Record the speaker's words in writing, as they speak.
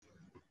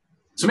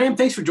So, ma'am,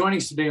 thanks for joining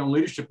us today on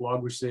Leadership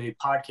Log, which is a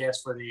podcast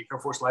for the Air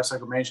Force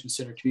Lifecycle Management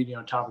Center community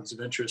on topics of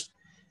interest.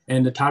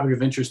 And the topic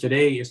of interest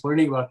today is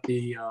learning about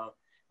the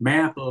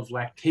map of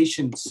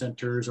lactation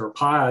centers or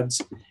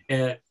pods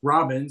at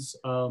Robins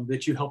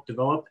that you helped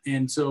develop.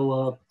 And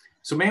so,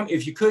 ma'am,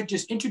 if you could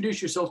just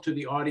introduce yourself to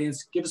the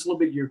audience, give us a little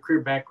bit of your career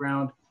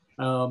background,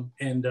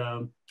 and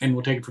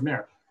we'll take it from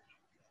there.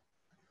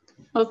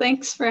 Well,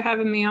 thanks for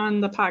having me on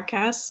the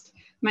podcast.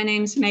 My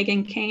name's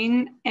Megan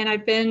Kane, and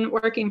I've been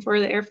working for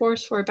the Air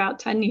Force for about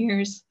 10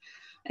 years.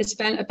 I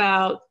spent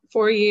about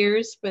 4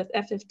 years with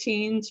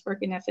F-15s,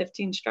 working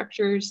F-15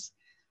 structures,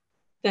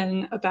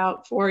 then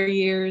about 4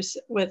 years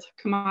with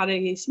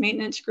Commodities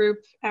Maintenance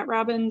Group at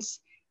Robins,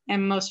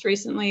 and most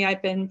recently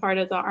I've been part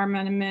of the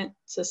Armament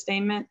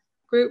Sustainment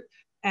Group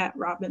at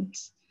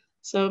Robins.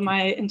 So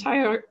my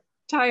entire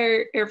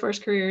Air Force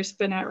career has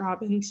been at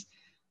Robins.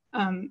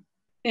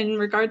 In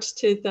regards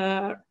to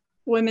the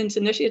Women's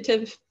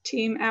Initiative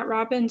team at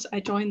Robins, I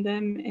joined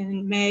them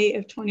in May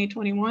of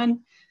 2021,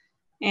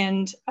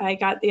 and I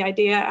got the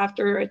idea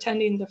after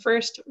attending the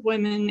first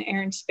Women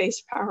Air and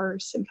Space Power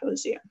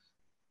Symposium.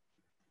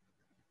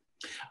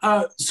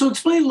 So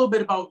explain a little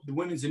bit about the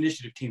Women's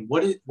Initiative team.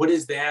 What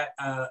is that?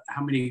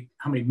 How many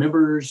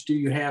members do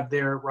you have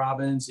there at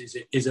Robins? Is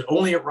it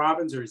only at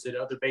Robins or is it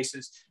other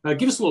bases?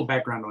 Give us a little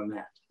background on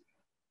that.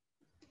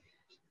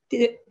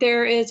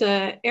 There is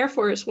a Air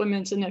Force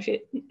Women's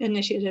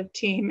Initiative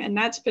team, and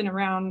that's been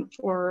around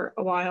for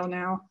a while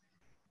now.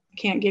 I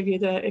can't give you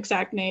the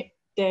exact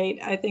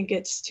date. I think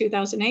it's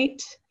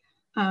 2008.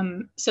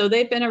 So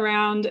they've been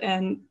around,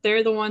 and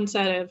they're the ones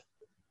that have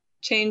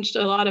changed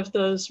a lot of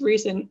those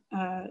recent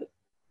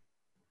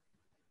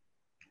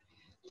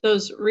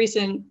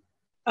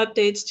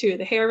updates to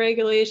the hair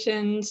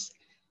regulations,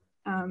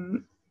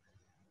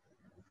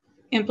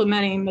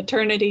 implementing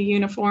maternity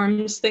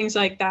uniforms, things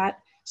like that.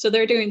 So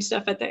they're doing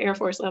stuff at the Air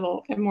Force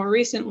level. And more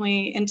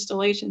recently,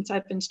 installations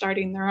have been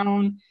starting their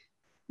own.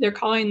 They're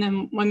calling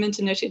them Women's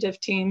Initiative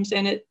teams.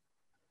 And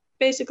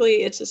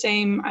it's the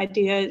same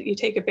idea. You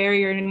take a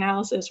barrier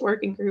analysis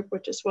working group,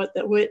 which is what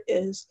the WIT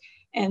is,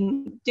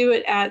 and do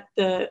it at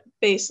the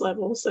base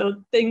level.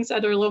 So things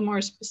that are a little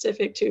more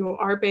specific to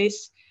our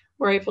base,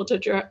 we're able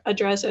to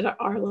address at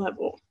our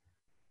level.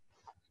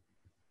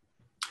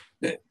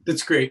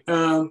 That's great.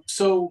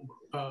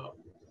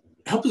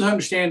 Help us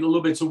understand a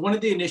little bit. So one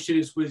of the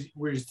initiatives was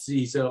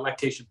these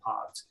lactation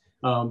pods.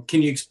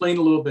 Can you explain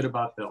a little bit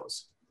about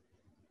those?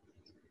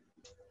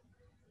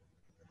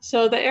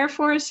 So the Air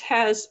Force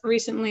has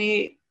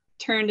recently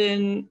turned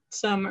in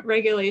some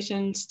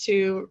regulations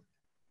to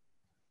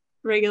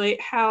regulate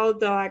how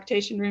the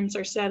lactation rooms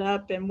are set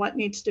up and what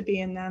needs to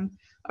be in them.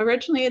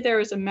 Originally, there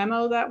was a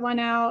memo that went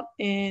out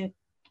in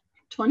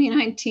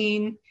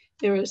 2019.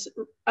 It was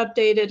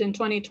updated in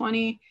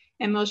 2020.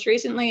 And most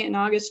recently, in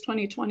August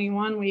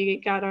 2021, we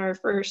got our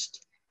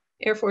first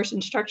Air Force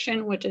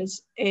instruction, which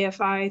is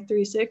AFI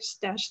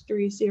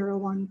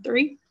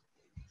 36-3013.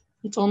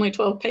 It's only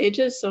 12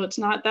 pages, so it's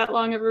not that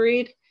long of a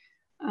read.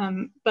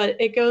 But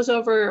it goes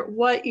over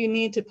what you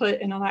need to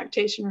put in a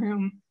lactation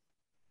room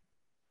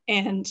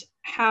and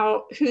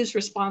who's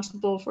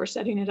responsible for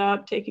setting it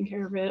up, taking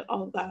care of it,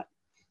 all of that.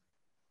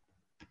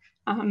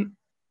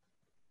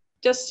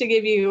 Just to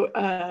give you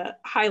a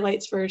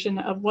highlights version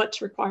of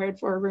what's required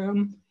for a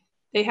room.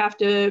 They have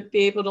to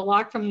be able to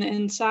lock from the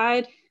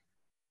inside,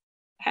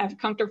 have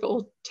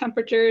comfortable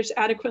temperatures,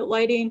 adequate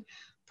lighting,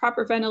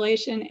 proper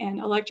ventilation,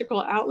 and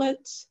electrical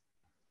outlets.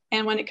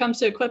 And when it comes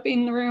to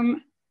equipping the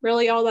room,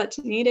 really all that's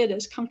needed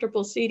is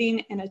comfortable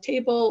seating and a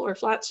table or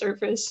flat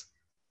surface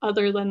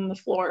other than the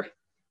floor.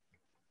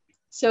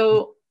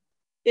 So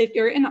if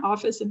you're in an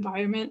office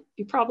environment,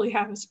 you probably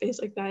have a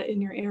space like that in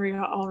your area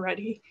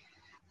already.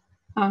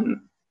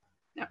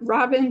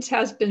 Robins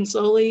has been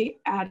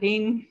slowly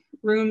adding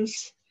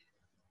rooms,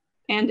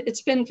 and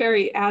it's been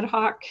very ad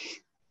hoc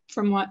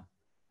from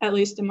at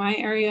least in my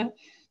area.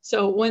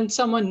 So when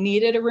someone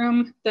needed a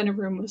room, then a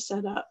room was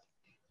set up.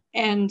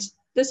 And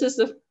this is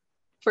the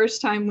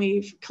first time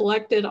we've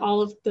collected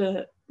all of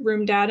the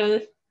room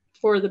data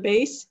for the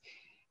base.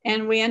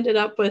 And we ended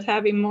up with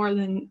having more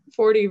than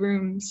 40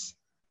 rooms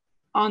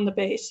on the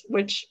base,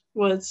 which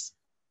was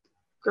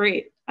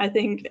great. I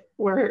think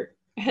we're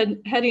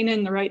heading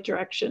in the right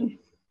direction.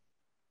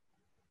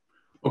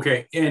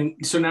 Okay, and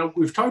so now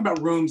we've talked about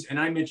rooms, and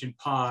I mentioned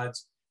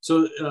pods.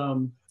 So,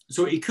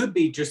 so it could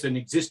be just an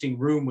existing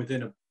room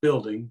within a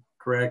building,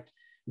 correct?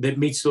 That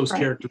meets those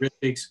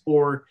characteristics,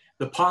 or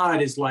the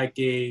pod is like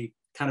a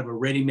kind of a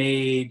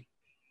ready-made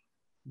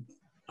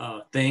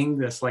thing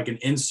that's like an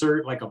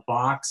insert, like a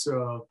box.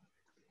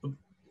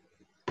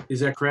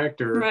 Is that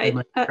correct, or right? Am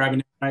I describing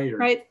it right? Or?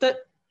 Right.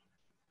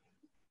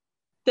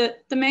 The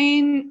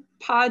main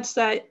pods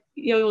that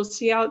you'll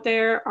see out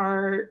there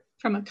are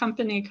from a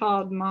company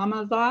called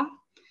Mamava.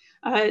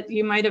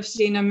 You might have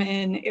seen them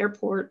in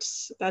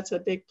airports. That's a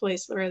big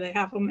place where they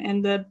have them.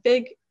 And the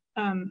big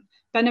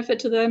benefit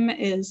to them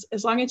is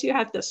as long as you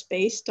have the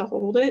space to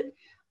hold it,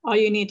 all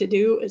you need to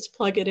do is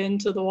plug it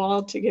into the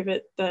wall to give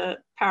it the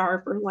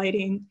power for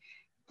lighting.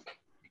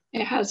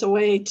 it has a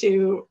way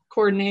to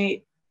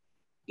coordinate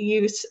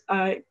use,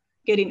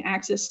 getting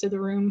access to the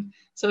room.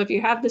 So if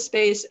you have the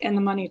space and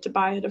the money to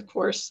buy it, of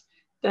course,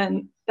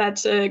 then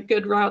that's a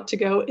good route to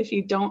go if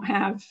you don't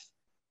have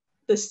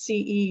the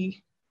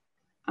CE,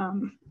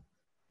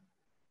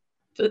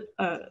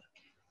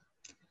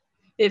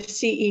 if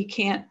CE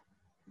can't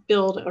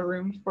build a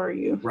room for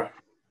you. Right.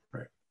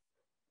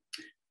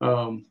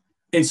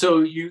 And so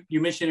you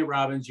mentioned at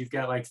Robbins, you've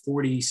got like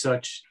 40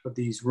 such of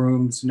these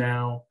rooms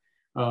now.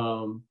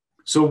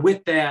 So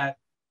with that,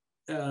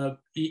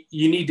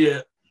 you need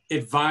to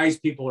advise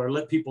people or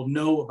let people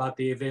know about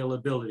the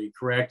availability,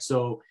 correct?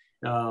 So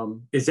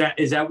is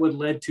that what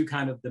led to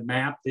kind of the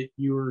map that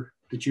you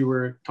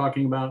were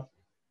talking about?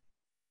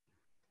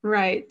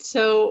 Right.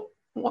 So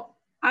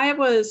I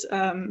was,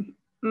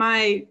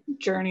 my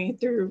journey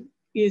through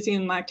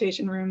using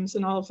lactation rooms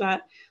and all of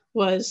that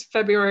was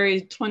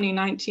February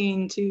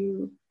 2019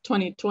 to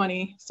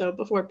 2020, so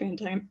before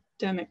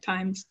pandemic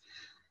times.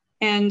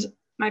 And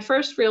my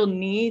first real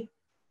need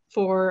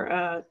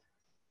for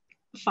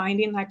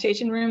finding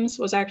lactation rooms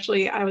was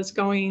actually, I was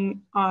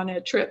going on a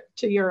trip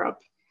to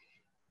Europe,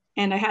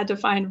 and I had to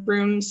find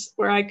rooms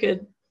where I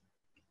could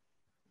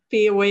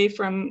be away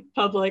from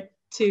public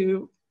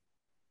to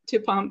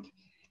pump.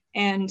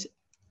 And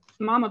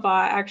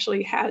Mamava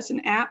actually has an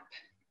app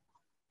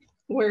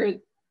where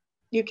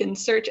you can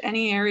search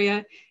any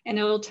area and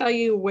it'll tell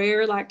you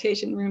where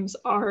lactation rooms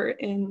are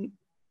in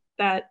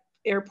that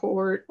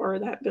airport or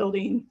that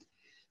building.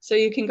 So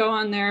you can go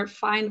on there,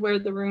 find where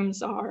the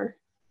rooms are,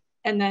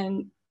 and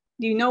then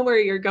you know where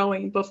you're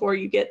going before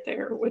you get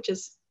there, which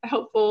is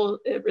helpful.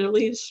 It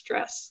relieves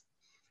stress.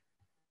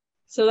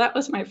 So that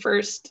was my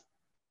first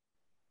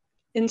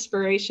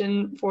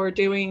inspiration for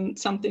doing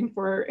something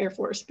for Air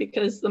Force,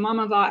 because the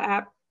Mamava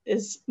app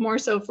is more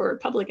so for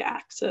public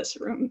access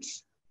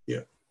rooms.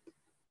 Yeah.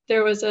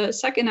 There was a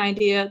second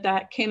idea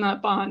that came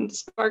up on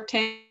Spark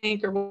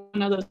Tank or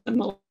one of those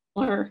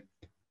similar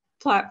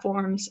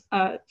platforms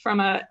from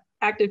an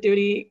active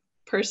duty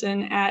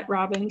person at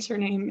Robbins. Her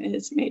name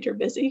is Major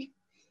Busy.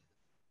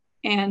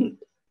 And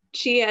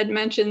she had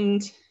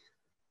mentioned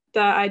the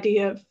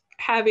idea of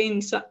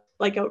having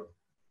like a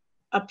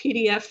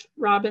PDF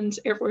Robbins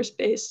Air Force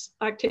Base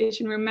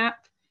lactation room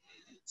map.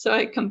 So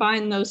I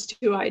combined those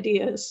two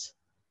ideas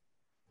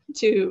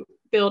to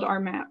build our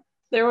map.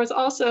 There was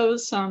also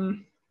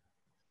some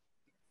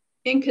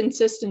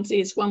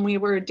inconsistencies when we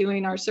were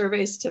doing our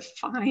surveys to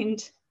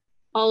find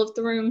all of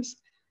the rooms.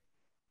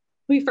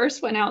 We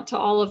first went out to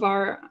all of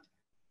our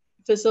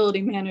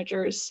facility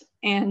managers,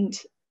 and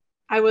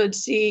I would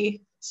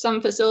see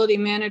some facility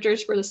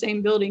managers for the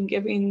same building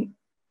giving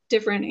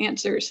different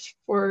answers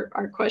for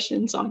our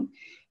questions on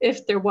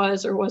if there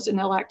was or wasn't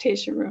a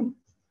lactation room.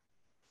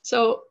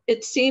 So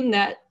it seemed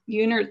that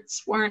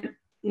units weren't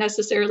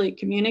necessarily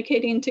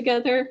communicating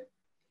together,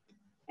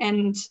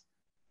 and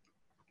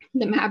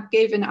the map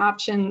gave an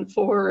option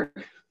for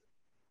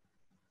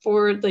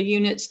the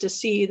units to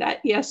see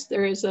that, yes,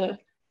 there is a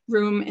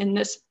room in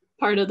this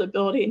part of the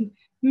building.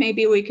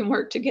 Maybe we can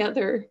work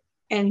together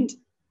and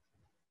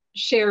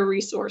share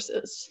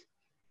resources.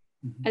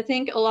 Mm-hmm. I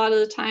think a lot of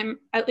the time,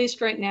 at least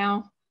right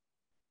now,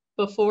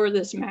 before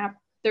this map,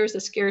 there's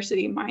a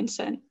scarcity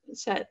mindset.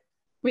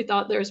 We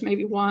thought there's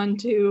maybe 1,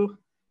 2,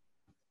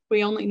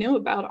 we only knew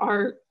about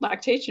our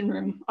lactation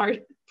room, our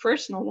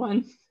personal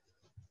one.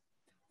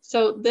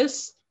 So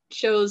this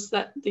shows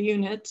that the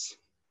units,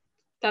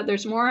 that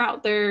there's more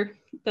out there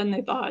than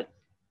they thought.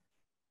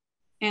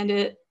 And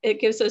it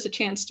gives us a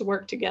chance to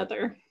work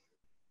together.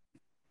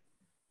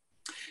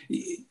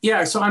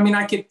 Yeah, so I mean,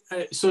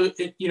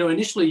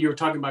 initially you were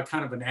talking about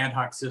kind of an ad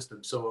hoc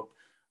system. So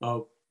a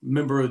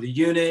member of the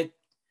unit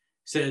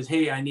says,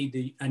 hey, I need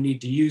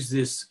to use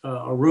this,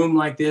 a room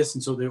like this.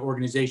 And so the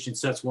organization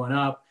sets one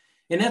up.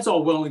 And that's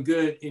all well and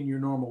good in your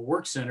normal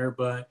work center.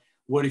 But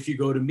what if you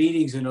go to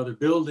meetings in other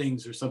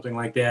buildings or something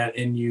like that,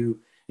 and you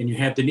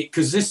have the need,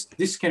 because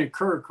this can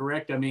occur,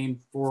 correct? I mean,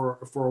 for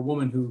a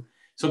woman who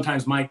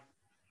sometimes might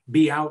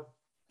be out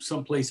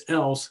someplace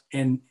else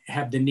and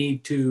have the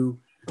need to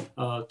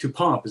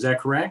pump. Is that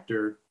correct?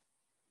 Or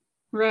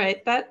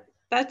right,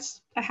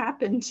 that's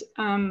happened.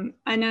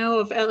 I know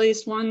of at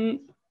least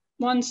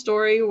one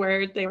story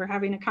where they were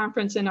having a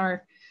conference in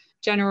our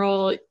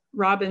general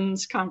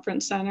Robbins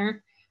Conference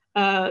Center.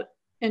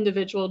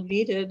 Individual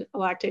needed a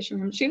lactation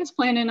room. She was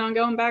planning on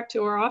going back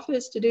to her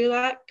office to do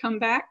that, come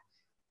back.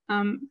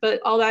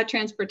 But all that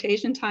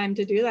transportation time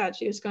to do that,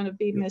 she was going to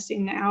be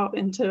missing out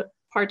into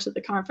parts of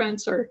the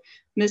conference or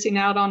missing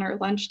out on her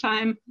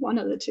lunchtime, one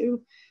of the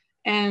two.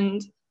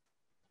 And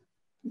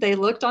they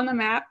looked on the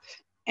map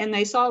and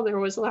they saw there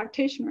was a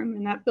lactation room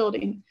in that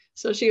building.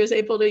 So she was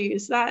able to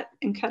use that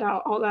and cut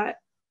out all that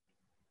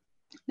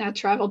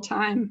travel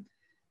time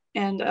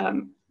and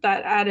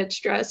that added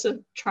stress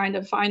of trying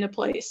to find a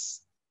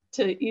place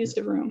to use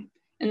the room.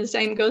 And the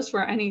same goes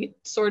for any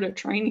sort of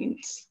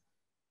trainings.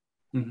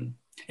 Mm-hmm.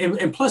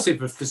 And plus,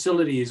 if a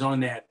facility is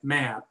on that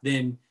map,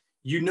 then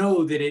you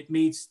know that it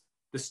meets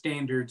the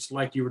standards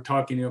like you were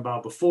talking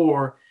about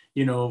before.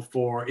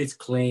 for it's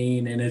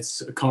clean and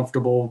it's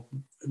comfortable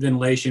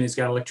ventilation. It's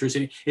got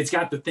electricity. It's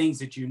got the things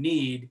that you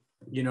need.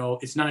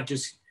 It's not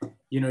just,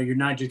 you're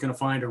not just going to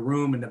find a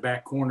room in the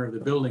back corner of the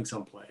building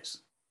someplace.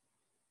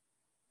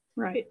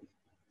 Right.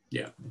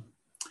 Yeah.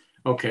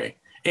 Okay.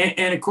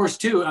 And of course,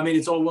 too, I mean,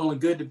 it's all well and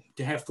good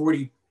to have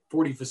 40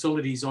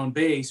 facilities on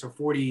base or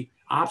 40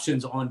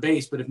 options on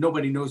base, but if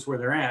nobody knows where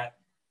they're at,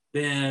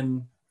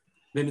 then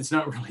it's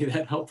not really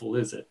that helpful,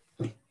 is it?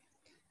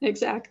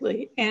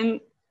 Exactly. And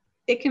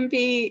it can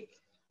be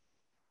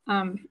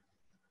kind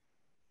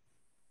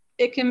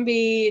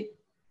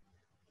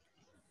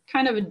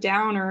of a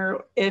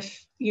downer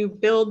if you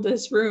build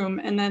this room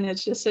and then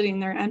it's just sitting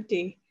there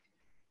empty.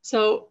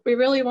 So we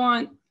really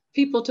want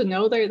people to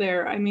know they're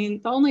there. I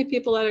mean, the only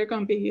people that are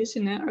going to be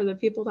using it are the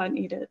people that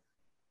need it.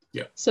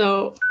 Yeah.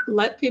 So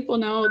let people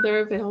know they're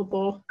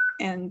available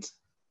and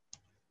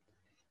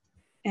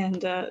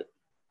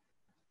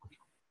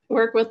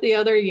work with the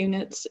other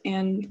units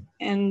and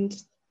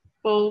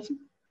we'll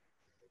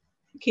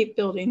keep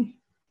building.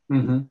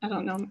 Mm-hmm. I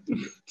don't know.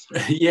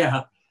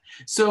 Yeah.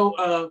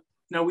 So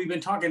now we've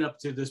been talking up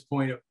to this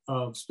point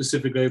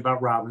specifically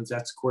about Robbins.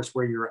 That's of course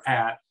where you're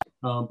at.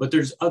 But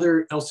there's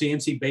other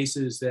LCMC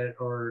bases that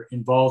are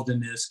involved in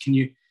this. Can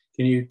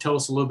you tell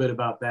us a little bit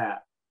about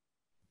that?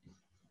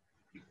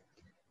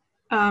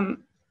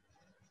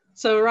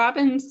 So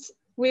Robbins,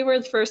 we were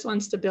the first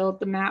ones to build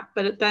the map,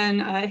 but then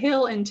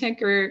Hill and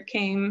Tinker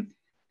came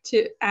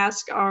to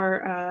ask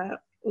our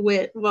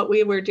what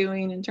we were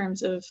doing in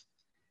terms of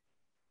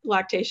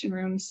lactation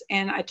rooms.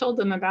 And I told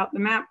them about the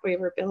map we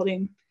were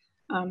building.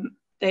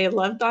 They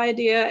loved the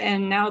idea,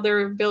 and now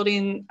they're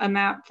building a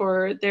map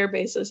for their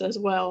bases as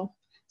well.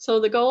 So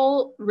the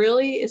goal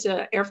really is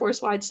an Air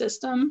Force-wide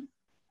system.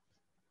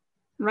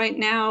 Right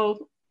now,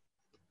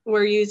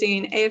 we're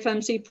using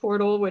AFMC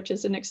Portal, which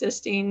is an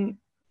existing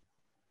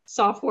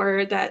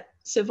software that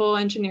civil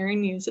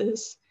engineering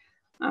uses.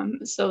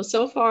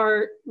 So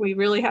far, we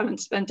really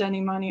haven't spent any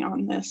money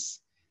on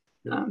this.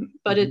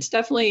 But it's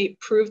definitely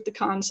proved the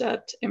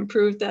concept and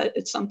proved that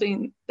it's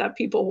something that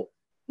people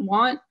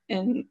want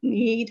and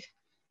need.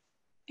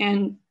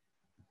 And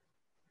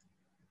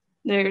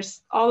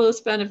there's all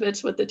those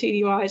benefits with the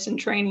TDYs and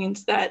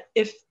trainings that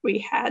if we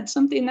had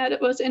something that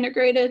it was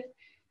integrated,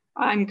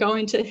 I'm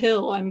going to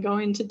Hill, I'm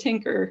going to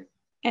Tinker,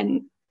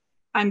 and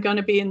I'm going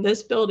to be in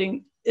this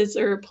building. Is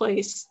there a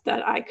place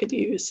that I could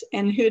use?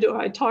 And who do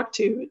I talk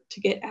to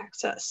get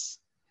access?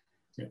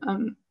 Yeah.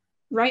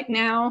 Right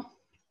now,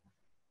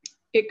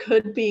 it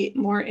could be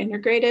more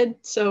integrated.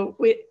 So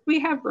we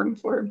have room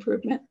for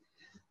improvement.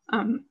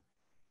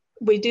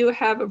 We do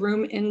have a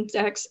room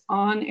index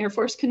on Air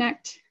Force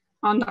Connect,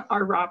 on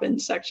our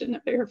Robbins section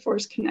of Air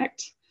Force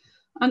Connect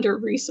under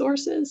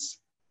resources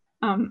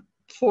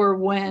for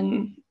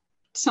when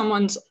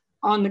someone's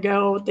on the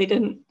go, they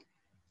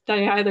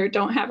either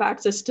don't have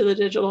access to the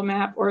digital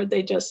map or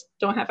they just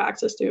don't have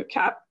access to a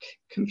CAP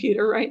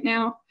computer right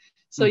now.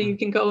 So you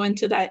can go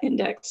into that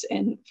index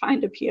and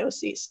find a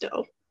POC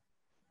still.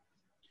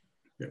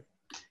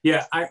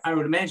 Yeah, I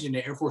would imagine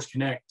the Air Force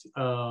Connect,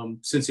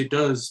 since it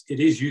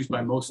is used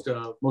by most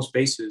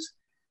bases,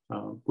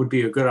 would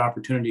be a good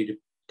opportunity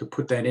to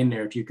put that in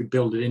there if you could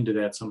build it into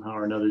that somehow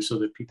or another so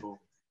that people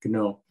can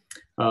know.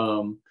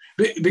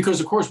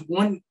 Because of course,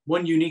 one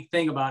unique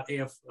thing about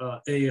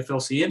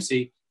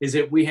AFLCMC is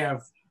that we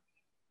have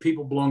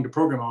people belong to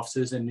program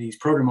offices, and these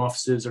program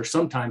offices are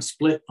sometimes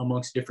split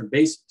amongst different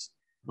bases.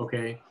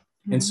 Okay,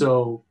 and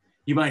so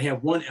you might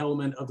have one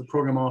element of the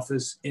program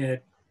office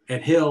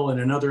at Hill and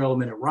another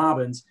element at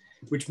Robbins,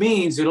 which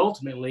means that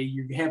ultimately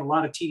you have a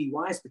lot of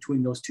TDYs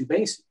between those two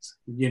bases,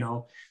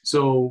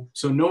 So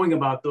knowing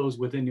about those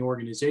within the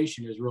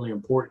organization is really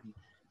important.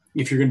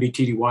 If you're going to be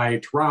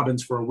TDY to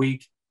Robbins for a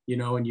week,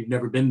 and you've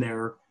never been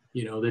there,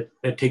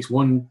 that takes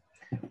one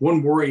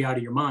worry out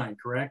of your mind,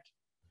 correct?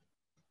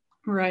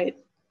 Right.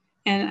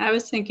 And I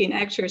was thinking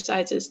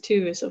exercises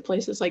too. So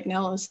places like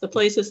Nellis, the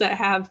places that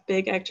have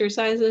big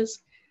exercises,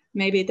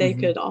 maybe they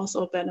could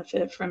also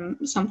benefit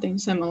from something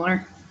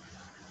similar.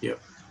 Yep.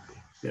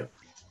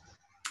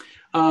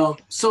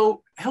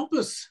 So help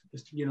us,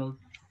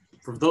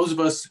 for those of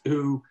us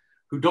who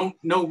don't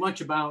know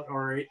much about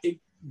or are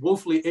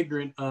woefully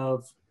ignorant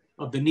of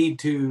the need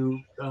to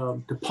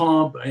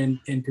pump and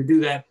to do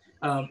that,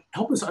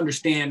 help us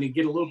understand and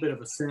get a little bit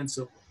of a sense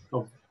of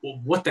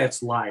what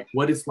that's like,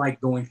 what it's like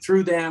going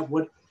through that,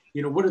 what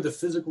are the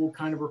physical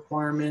kind of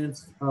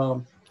requirements?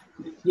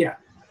 Yeah.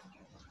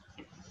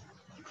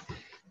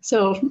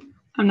 So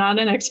I'm not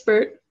an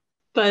expert,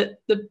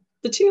 but the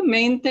two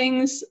main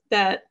things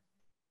that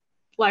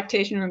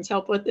lactation rooms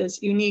help with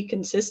is you need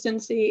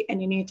consistency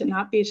and you need to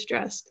not be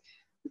stressed.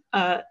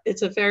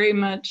 It's a very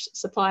much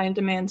supply and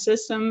demand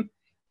system.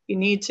 You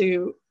need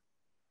to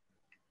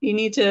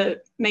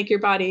make your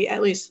body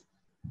at least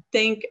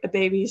think a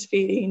baby's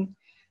feeding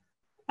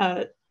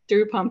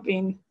through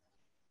pumping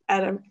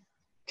at a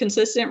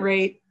consistent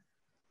rate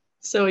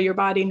so your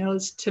body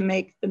knows to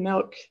make the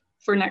milk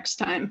for next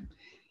time.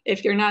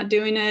 If you're not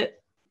doing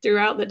it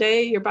throughout the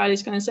day, your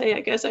body's going to say, I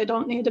guess I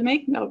don't need to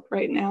make milk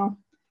right now.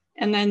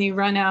 and then you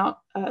run out,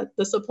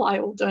 the supply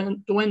will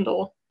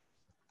dwindle,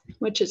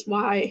 which is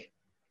why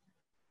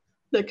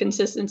the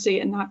consistency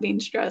and not being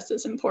stressed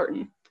is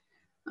important.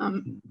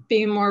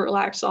 Being more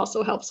relaxed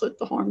also helps with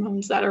the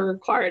hormones that are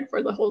required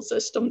for the whole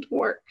system to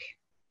work.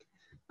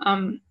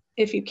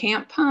 If you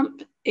can't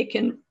pump, it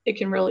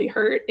can really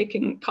hurt. It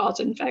can cause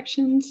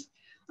infections.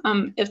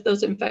 If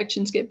those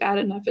infections get bad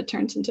enough, it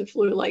turns into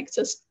flu-like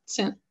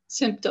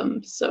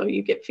symptoms. So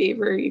you get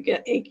fever, you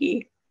get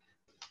achy.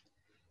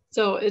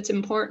 So it's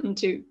important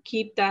to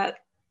keep that.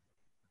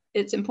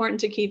 It's important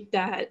to keep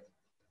that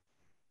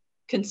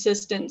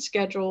consistent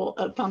schedule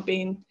of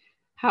pumping,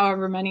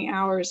 however many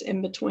hours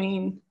in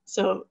between.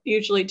 So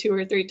usually 2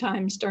 or 3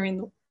 times during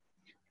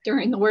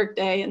the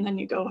workday, and then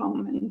you go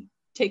home and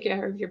take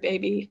care of your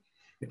baby,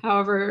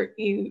 however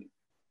you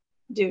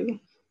do.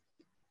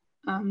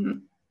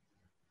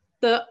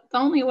 The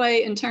only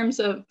way in terms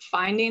of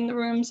finding the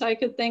rooms I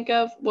could think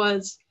of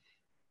was,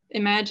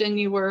 imagine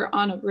you were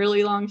on a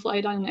really long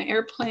flight on an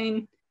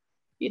airplane.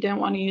 You didn't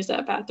want to use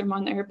that bathroom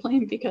on the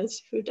airplane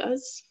because who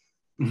does?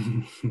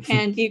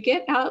 And you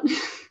get out,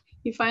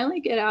 you finally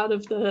get out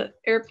of the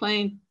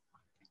airplane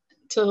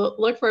to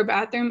look for a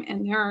bathroom,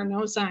 and there are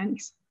no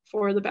signs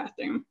for the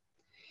bathroom.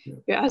 Yeah.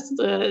 You ask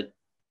the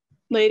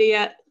lady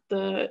at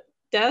the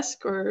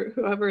desk or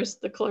whoever's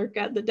the clerk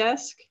at the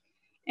desk,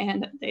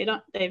 and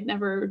they've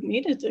never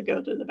needed to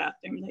go to the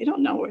bathroom. They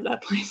don't know where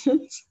that place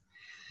is.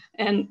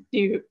 And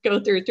you go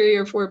through 3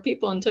 or 4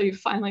 people until you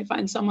finally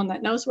find someone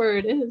that knows where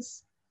it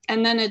is.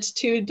 And then it's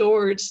 2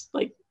 doors,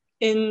 like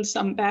in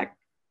some back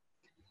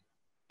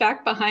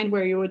behind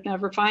where you would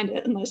never find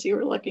it unless you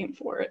were looking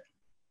for it.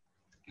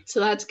 So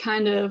that's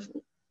kind of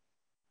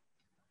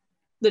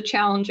the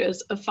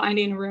challenges of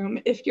finding a room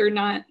if you're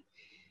not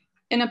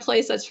in a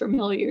place that's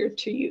familiar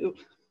to you,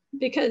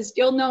 because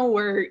you'll know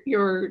where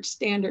your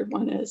standard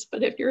one is.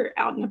 But if you're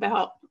out and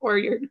about or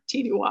you're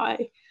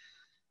TDY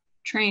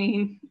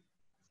training,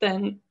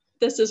 then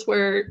this is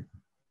where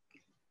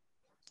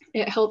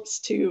it helps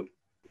to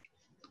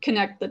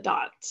connect the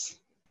dots.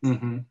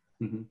 Mm-hmm.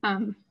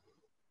 Mm-hmm.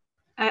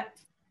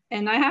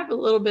 And I have a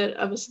little bit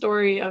of a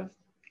story of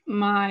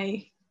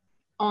my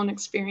own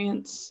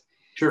experience.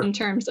 Sure. In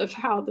terms of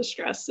how the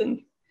stress,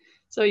 and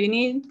so you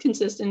need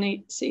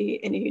consistency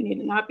and you need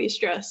to not be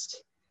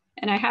stressed.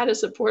 And I had a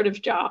supportive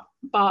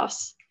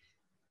boss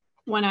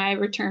when I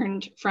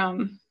returned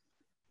from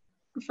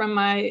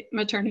my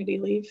maternity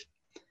leave.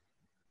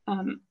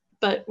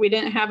 But we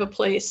didn't have a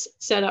place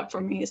set up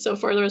for me. So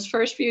for those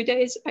first few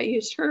days, I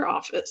used her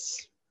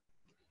office.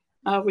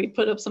 We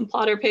put up some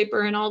plotter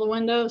paper in all the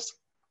windows.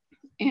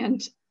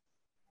 And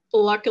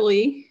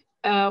luckily,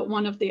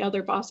 one of the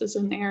other bosses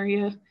in the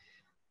area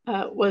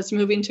was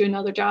moving to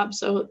another job.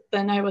 So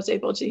then I was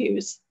able to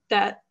use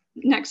that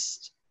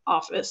next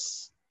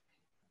office.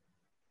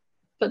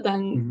 But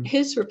then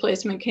his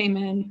replacement came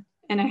in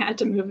and I had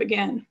to move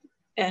again.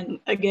 And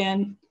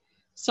again,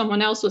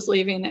 someone else was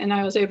leaving and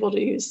I was able to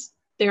use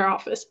their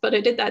office. But I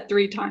did that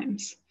 3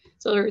 times.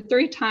 So there were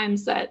 3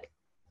 times that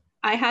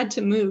I had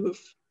to move.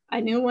 I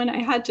knew when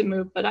I had to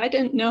move, but I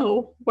didn't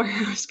know where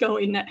I was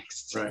going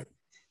next. Right.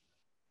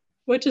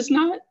 Which is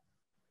not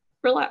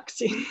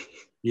relaxing.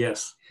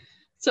 Yes.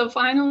 So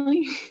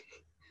finally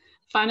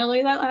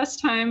that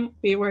last time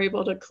we were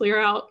able to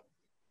clear out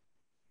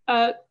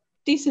a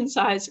decent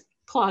sized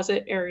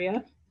closet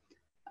area,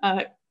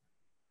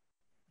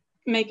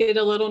 make it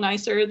a little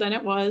nicer than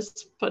it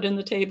was, put in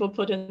the table,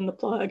 put in the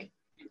plug,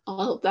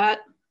 all of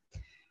that.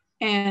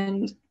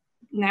 And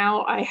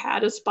now I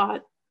had a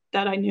spot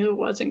that I knew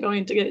wasn't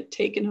going to get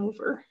taken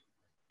over.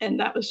 And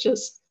that was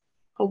just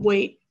a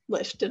weight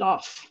lifted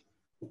off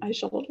my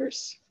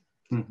shoulders.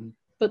 Mm-hmm.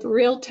 But the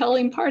real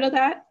telling part of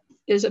that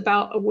is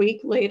about a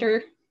week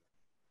later,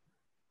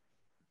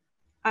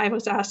 I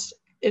was asked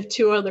if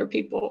 2 other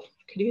people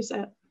could use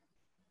that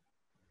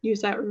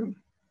room.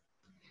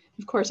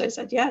 Of course, I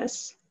said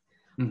yes,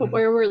 but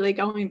where were they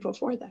going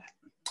before that?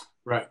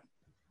 Right.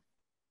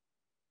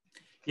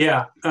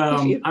 Yeah,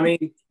 I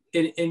mean,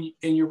 and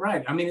you're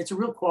right. I mean, it's a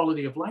real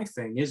quality of life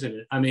thing, isn't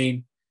it? I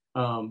mean,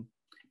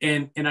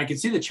 and I can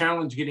see the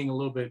challenge getting a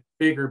little bit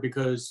bigger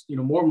because, you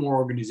know, more and more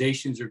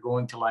organizations are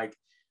going to like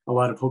a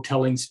lot of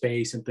hoteling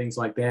space and things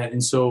like that.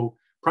 And so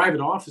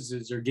private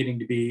offices are getting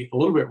to be a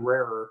little bit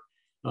rarer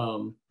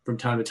from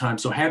time to time.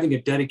 So having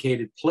a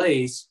dedicated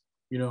place,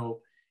 you know,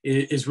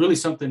 is really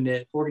something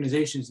that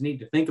organizations need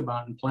to think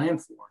about and plan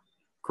for.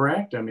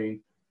 Correct? I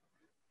mean.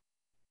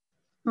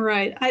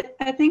 Right.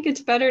 I think it's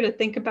better to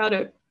think about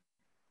it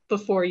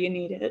before you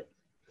need it.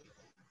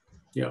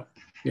 Yeah.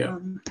 Yeah.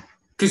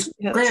 Because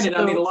granted,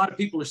 I mean, a lot of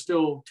people are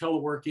still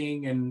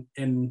teleworking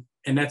and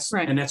that's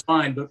right. And that's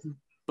fine.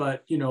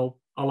 But you know,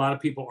 a lot of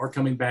people are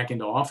coming back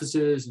into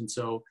offices, and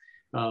so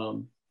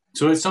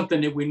it's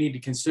something that we need to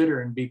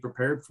consider and be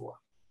prepared for.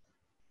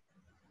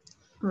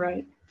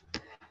 Right.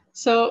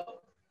 So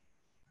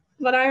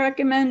what I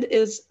recommend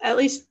is at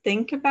least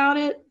think about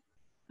it.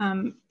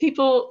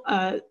 People,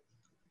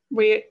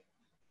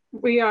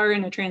 we are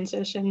in a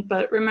transition,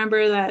 but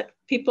remember that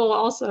people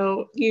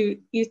also, you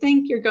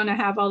think you're going to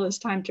have all this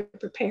time to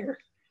prepare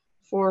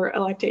for a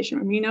lactation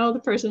room. You know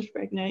the person's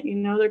pregnant, you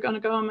know they're going to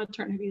go on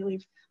maternity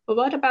leave. But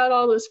what about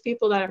all those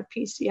people that are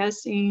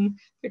PCSing,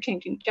 they're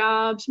changing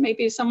jobs,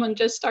 maybe someone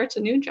just starts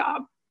a new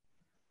job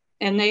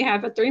and they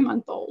have a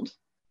 3-month-old.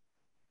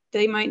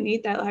 They might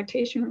need that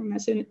lactation room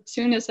as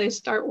soon as they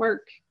start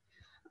work.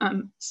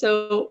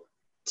 So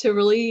to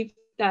relieve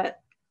that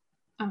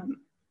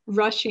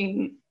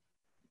rushing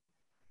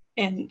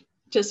and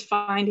just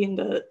finding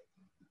the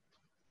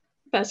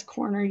best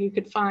corner you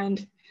could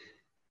find,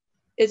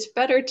 it's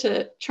better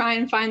to try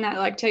and find that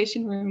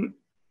lactation room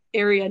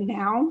area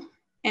now,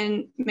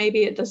 and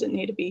maybe it doesn't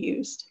need to be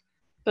used,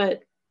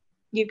 but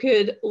you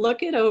could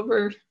look it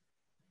over,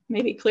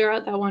 maybe clear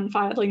out that one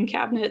filing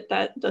cabinet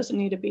that doesn't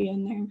need to be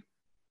in there,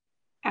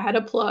 add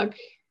a plug,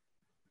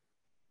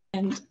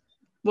 and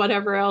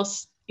whatever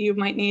else you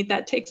might need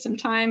that takes some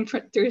time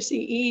through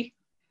CE,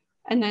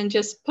 and then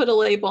just put a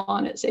label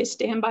on it, say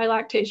standby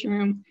lactation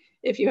room.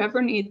 If you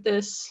ever need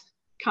this,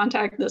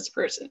 contact this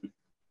person.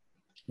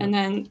 And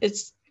then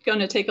it's going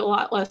to take a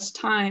lot less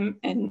time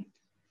and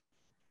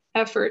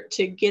effort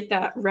to get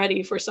that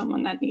ready for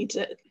someone that needs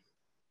it.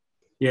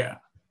 Yeah.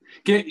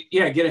 Get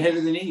ahead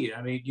of the need.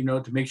 I mean,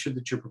 to make sure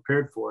that you're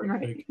prepared for it.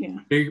 Right. Yeah.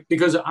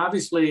 Because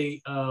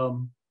obviously,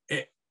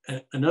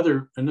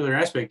 another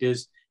aspect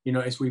is,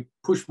 as we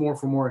push more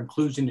for more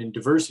inclusion and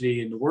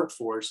diversity in the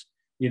workforce,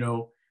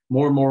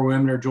 more and more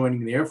women are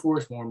joining the Air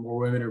Force, more and more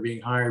women are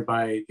being hired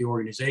by the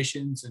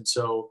organizations. And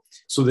so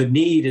the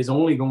need is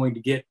only going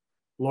to get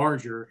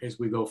larger as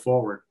we go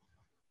forward.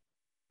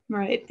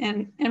 Right.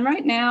 And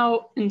right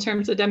now, in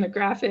terms of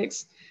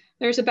demographics,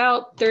 there's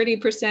about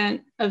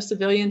 30% of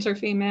civilians are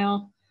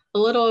female, a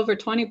little over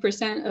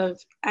 20% of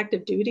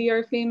active duty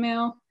are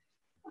female.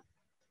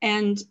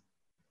 And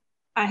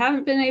I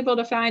haven't been able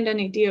to find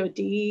any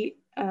DoD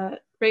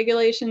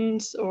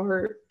regulations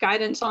or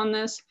guidance on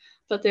this,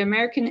 but the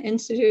American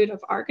Institute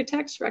of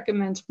Architects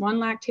recommends 1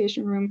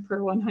 lactation room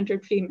per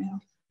 100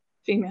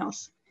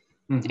 females.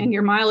 Mm-hmm. And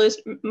your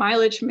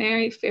mileage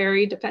may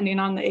vary depending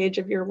on the age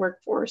of your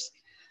workforce.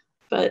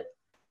 But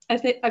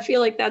I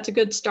feel like that's a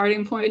good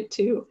starting point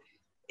to,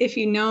 if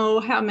you know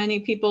how many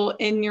people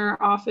in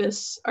your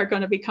office are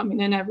going to be coming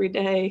in every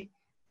day,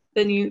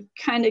 then you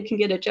kind of can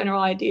get a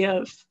general idea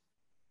of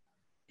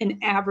an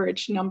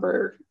average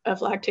number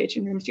of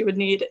lactation rooms you would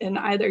need in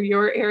either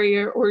your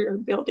area or your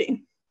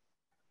building.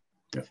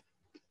 Yeah.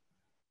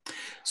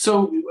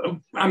 So,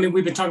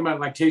 we've been talking about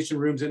lactation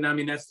rooms, and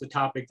that's the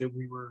topic that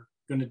we were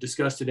going to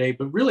discuss today.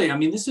 But really,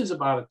 this is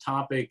about a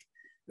topic,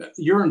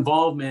 your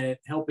involvement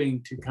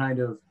helping to kind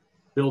of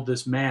build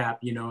this map,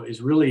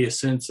 is really a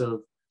sense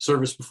of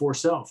service before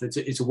self.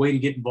 It's a way to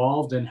get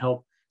involved and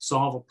help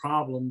solve a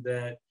problem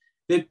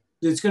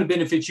that's going to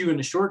benefit you in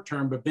the short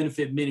term, but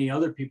benefit many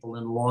other people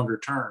in the longer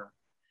term.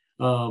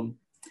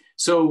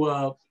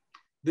 So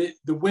the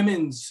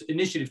Women's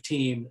Initiative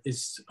Team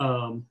is,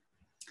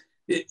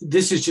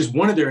 this is just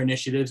one of their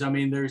initiatives.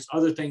 There's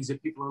other things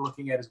that people are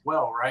looking at as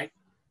well, right?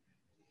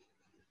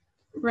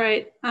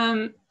 Right.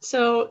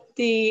 So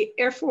the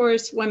Air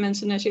Force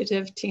Women's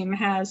Initiative Team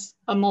has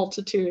a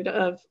multitude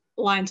of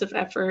lines of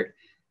effort.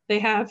 They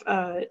have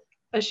a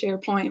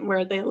SharePoint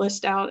where they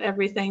list out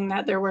everything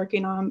that they're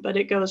working on, but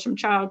it goes from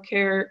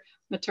childcare,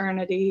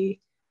 maternity.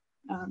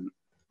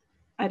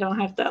 I don't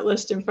have that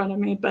list in front of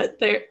me, but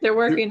they're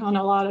working on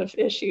a lot of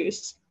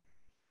issues.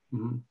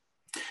 Mm-hmm.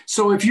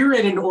 So if you're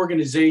at an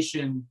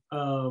organization,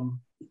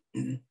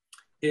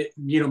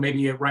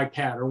 maybe at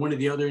RIPAT or one of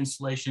the other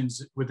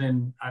installations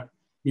within,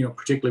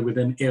 particularly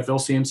within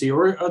AFL-CMC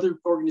or other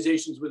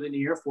organizations within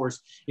the Air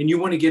Force, and you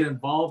want to get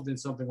involved in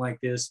something like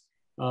this,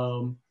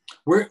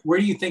 where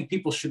do you think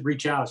people should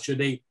reach out? Should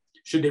they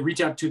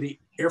reach out to the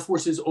Air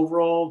Force's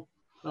overall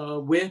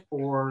WIT,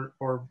 or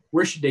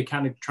where should they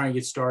kind of try and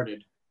get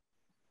started?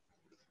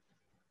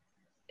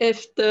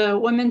 If the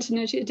Women's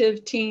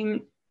Initiative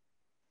Team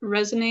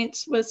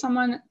resonates with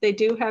someone, they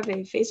do have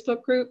a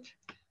Facebook group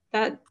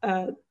that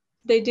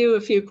they do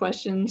a few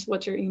questions,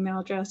 what's your email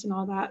address and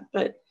all that,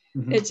 but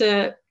mm-hmm. it's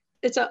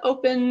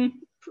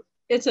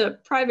a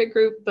private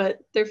group, but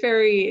they're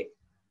very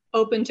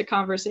open to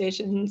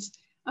conversations.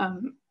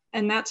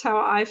 And that's how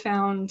I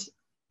found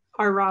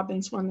our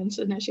Robins Women's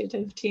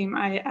Initiative Team.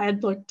 I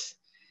had looked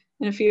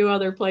in a few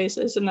other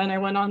places, and then I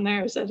went on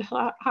there and said,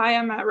 hi,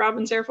 I'm at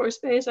Robins Air Force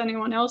Base.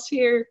 Anyone else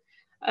here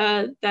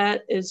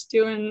that is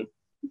doing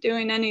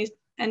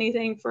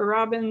anything for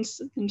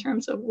Robins in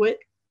terms of WIT?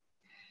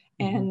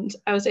 And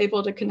I was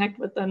able to connect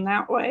with them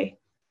that way.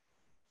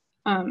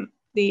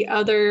 The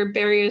other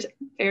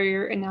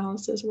barrier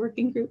analysis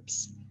working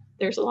groups,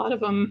 there's a lot of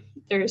them.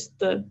 There's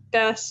the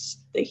BEST,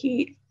 the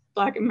HEAT,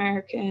 Black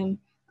American,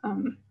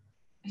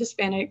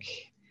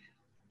 Hispanic,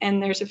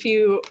 and there's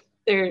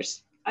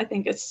I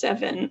think it's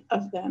 7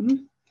 of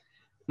them.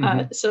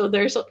 Mm-hmm. So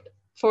there's,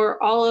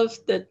 for all of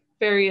the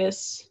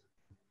various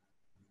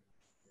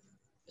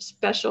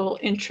special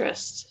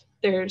interests,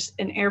 there's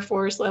an Air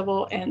Force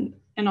level, and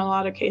in a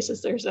lot of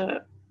cases, there's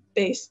a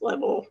base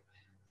level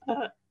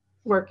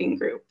working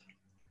group.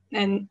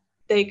 And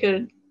they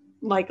could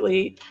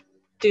likely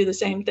do the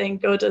same thing,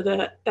 go to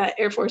that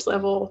Air Force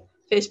level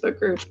Facebook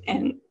group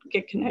and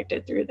get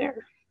connected through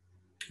there.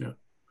 Yeah.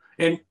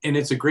 And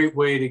it's a great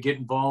way to get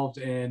involved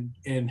and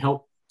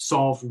help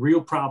solve real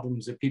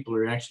problems that people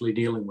are actually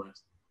dealing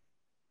with.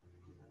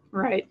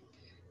 Right.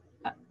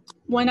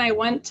 When I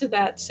went to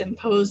that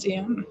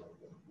symposium,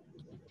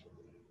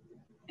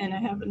 and I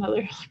have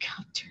another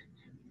helicopter.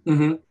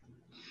 Mm-hmm.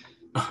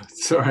 Oh,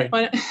 it's all right.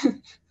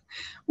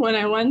 When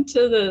I went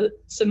to the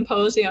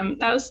symposium,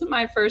 that was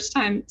my first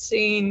time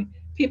seeing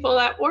people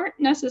that weren't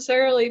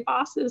necessarily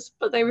bosses,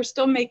 but they were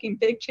still making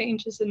big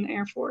changes in the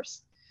Air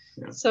Force.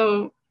 Yeah.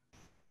 So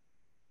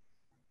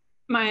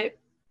my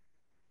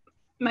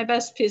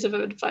best piece of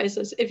advice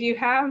is, if you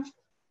have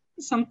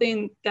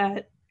something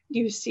that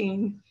you've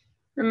seen,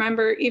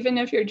 remember, even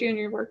if you're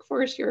junior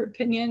workforce, your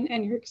opinion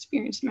and your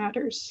experience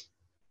matters,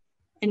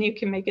 and you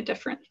can make a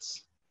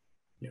difference.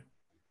 Yeah.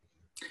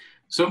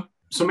 So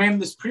ma'am,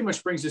 this pretty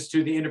much brings us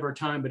to the end of our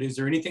time, but is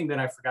there anything that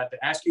I forgot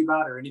to ask you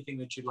about, or anything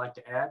that you'd like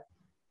to add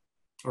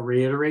or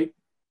reiterate?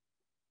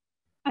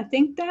 I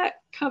think that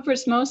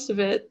covers most of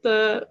it.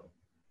 The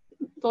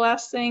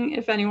last thing,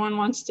 if anyone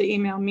wants to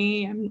email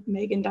me, I'm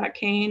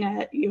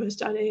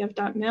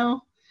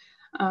megan.kane@us.af.mil.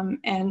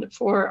 And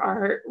for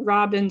our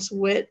Robbins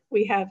WIT,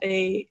 we have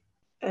a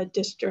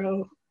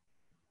distro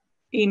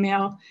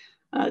email.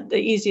 The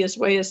easiest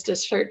way is to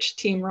search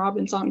Team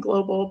Robbins on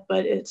Global,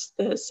 but it's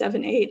the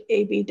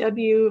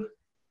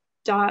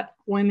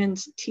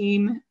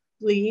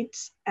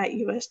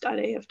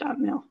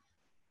 78abw.womensteamleads@us.af.mil.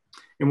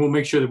 And we'll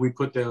make sure that we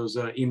put those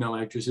email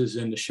addresses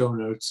in the show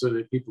notes so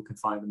that people can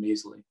find them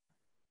easily.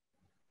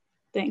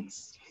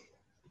 Thanks.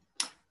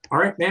 All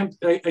right, ma'am.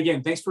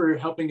 Again, thanks for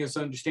helping us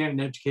understand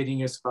and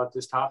educating us about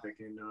this topic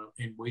and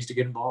ways to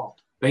get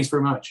involved. Thanks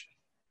very much.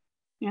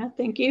 Yeah,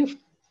 thank you.